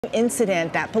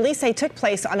Incident that police say took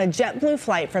place on a JetBlue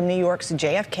flight from New York's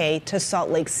JFK to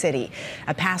Salt Lake City.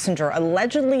 A passenger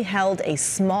allegedly held a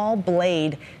small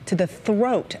blade to the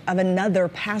throat of another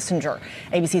passenger.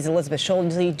 ABC's Elizabeth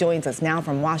Schulte joins us now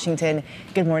from Washington.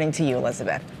 Good morning to you,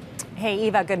 Elizabeth. Hey,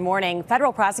 Eva, good morning.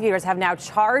 Federal prosecutors have now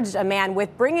charged a man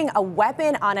with bringing a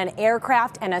weapon on an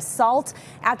aircraft and assault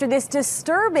after this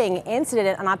disturbing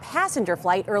incident on a passenger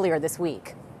flight earlier this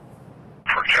week.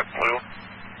 For JetBlue,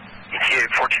 ETA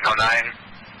 1409,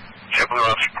 JetBlue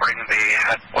was reporting they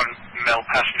had one male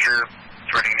passenger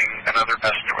threatening another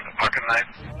passenger with a pocket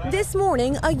knife. This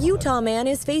morning, a Utah man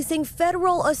is facing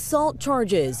federal assault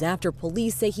charges after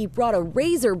police say he brought a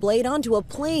razor blade onto a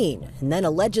plane and then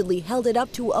allegedly held it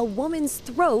up to a woman's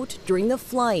throat during the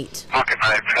flight. Pocket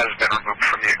knife has been removed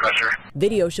from the aggressor.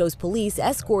 Video shows police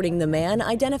escorting the man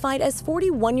identified as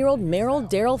 41-year-old Merrill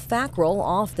Darrell Fackrell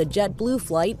off the JetBlue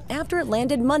flight after it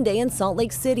landed Monday in Salt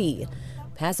Lake City.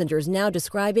 Passengers now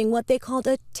describing what they called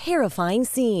a terrifying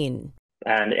scene.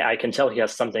 And I can tell he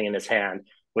has something in his hand,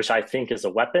 which I think is a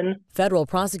weapon. Federal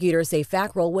prosecutors say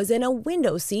Fackrell was in a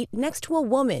window seat next to a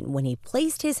woman when he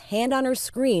placed his hand on her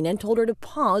screen and told her to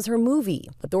pause her movie.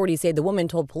 Authorities say the woman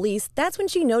told police that's when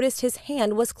she noticed his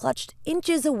hand was clutched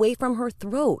inches away from her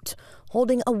throat,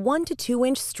 holding a 1 to 2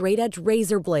 inch straight-edge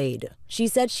razor blade. She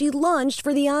said she lunged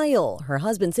for the aisle, her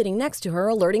husband sitting next to her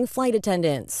alerting flight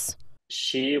attendants.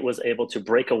 She was able to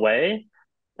break away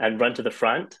and run to the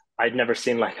front. I'd never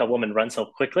seen a woman run so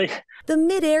quickly. The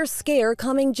mid-air scare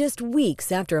coming just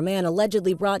weeks after a man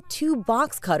allegedly brought 2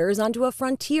 box cutters onto a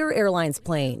Frontier Airlines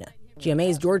plane.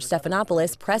 GMA's George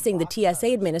Stephanopoulos pressing the TSA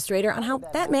administrator on how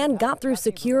that man got through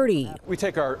security. We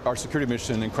take our security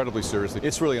mission incredibly seriously.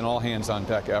 It's really an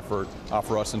all-hands-on-deck effort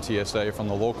for us in TSA, from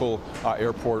the local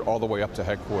airport all the way up to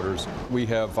headquarters. We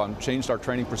have changed our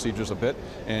training procedures a bit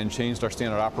and changed our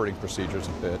standard operating procedures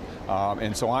a bit.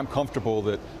 And so I'm comfortable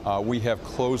that we have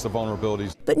closed the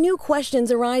vulnerabilities. But new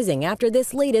questions arising after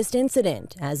this latest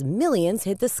incident as millions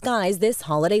hit the skies this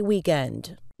holiday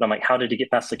weekend. I'm like, how did he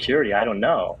get past security? I don't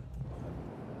know.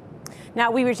 Now,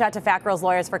 we reached out to Fackrell's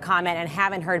lawyers for comment and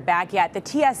haven't heard back yet. The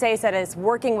TSA said it's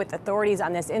working with authorities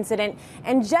on this incident,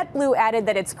 and JetBlue added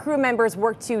that its crew members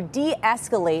worked to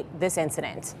de-escalate this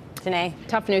incident. Janae?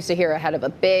 Tough news to hear ahead of a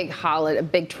big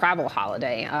travel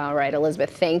holiday. All right,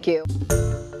 Elizabeth, thank you.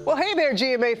 Well, hey there,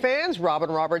 GMA fans. Robin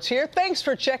Roberts here. Thanks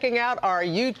for checking out our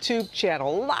YouTube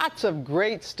channel. Lots of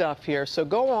great stuff here. So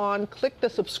go on, click the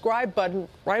subscribe button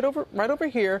right over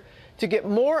here to get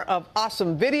more of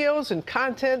awesome videos and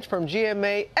content from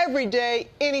GMA every day,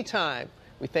 anytime.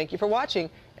 We thank you for watching,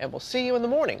 and we'll see you in the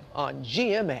morning on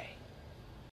GMA.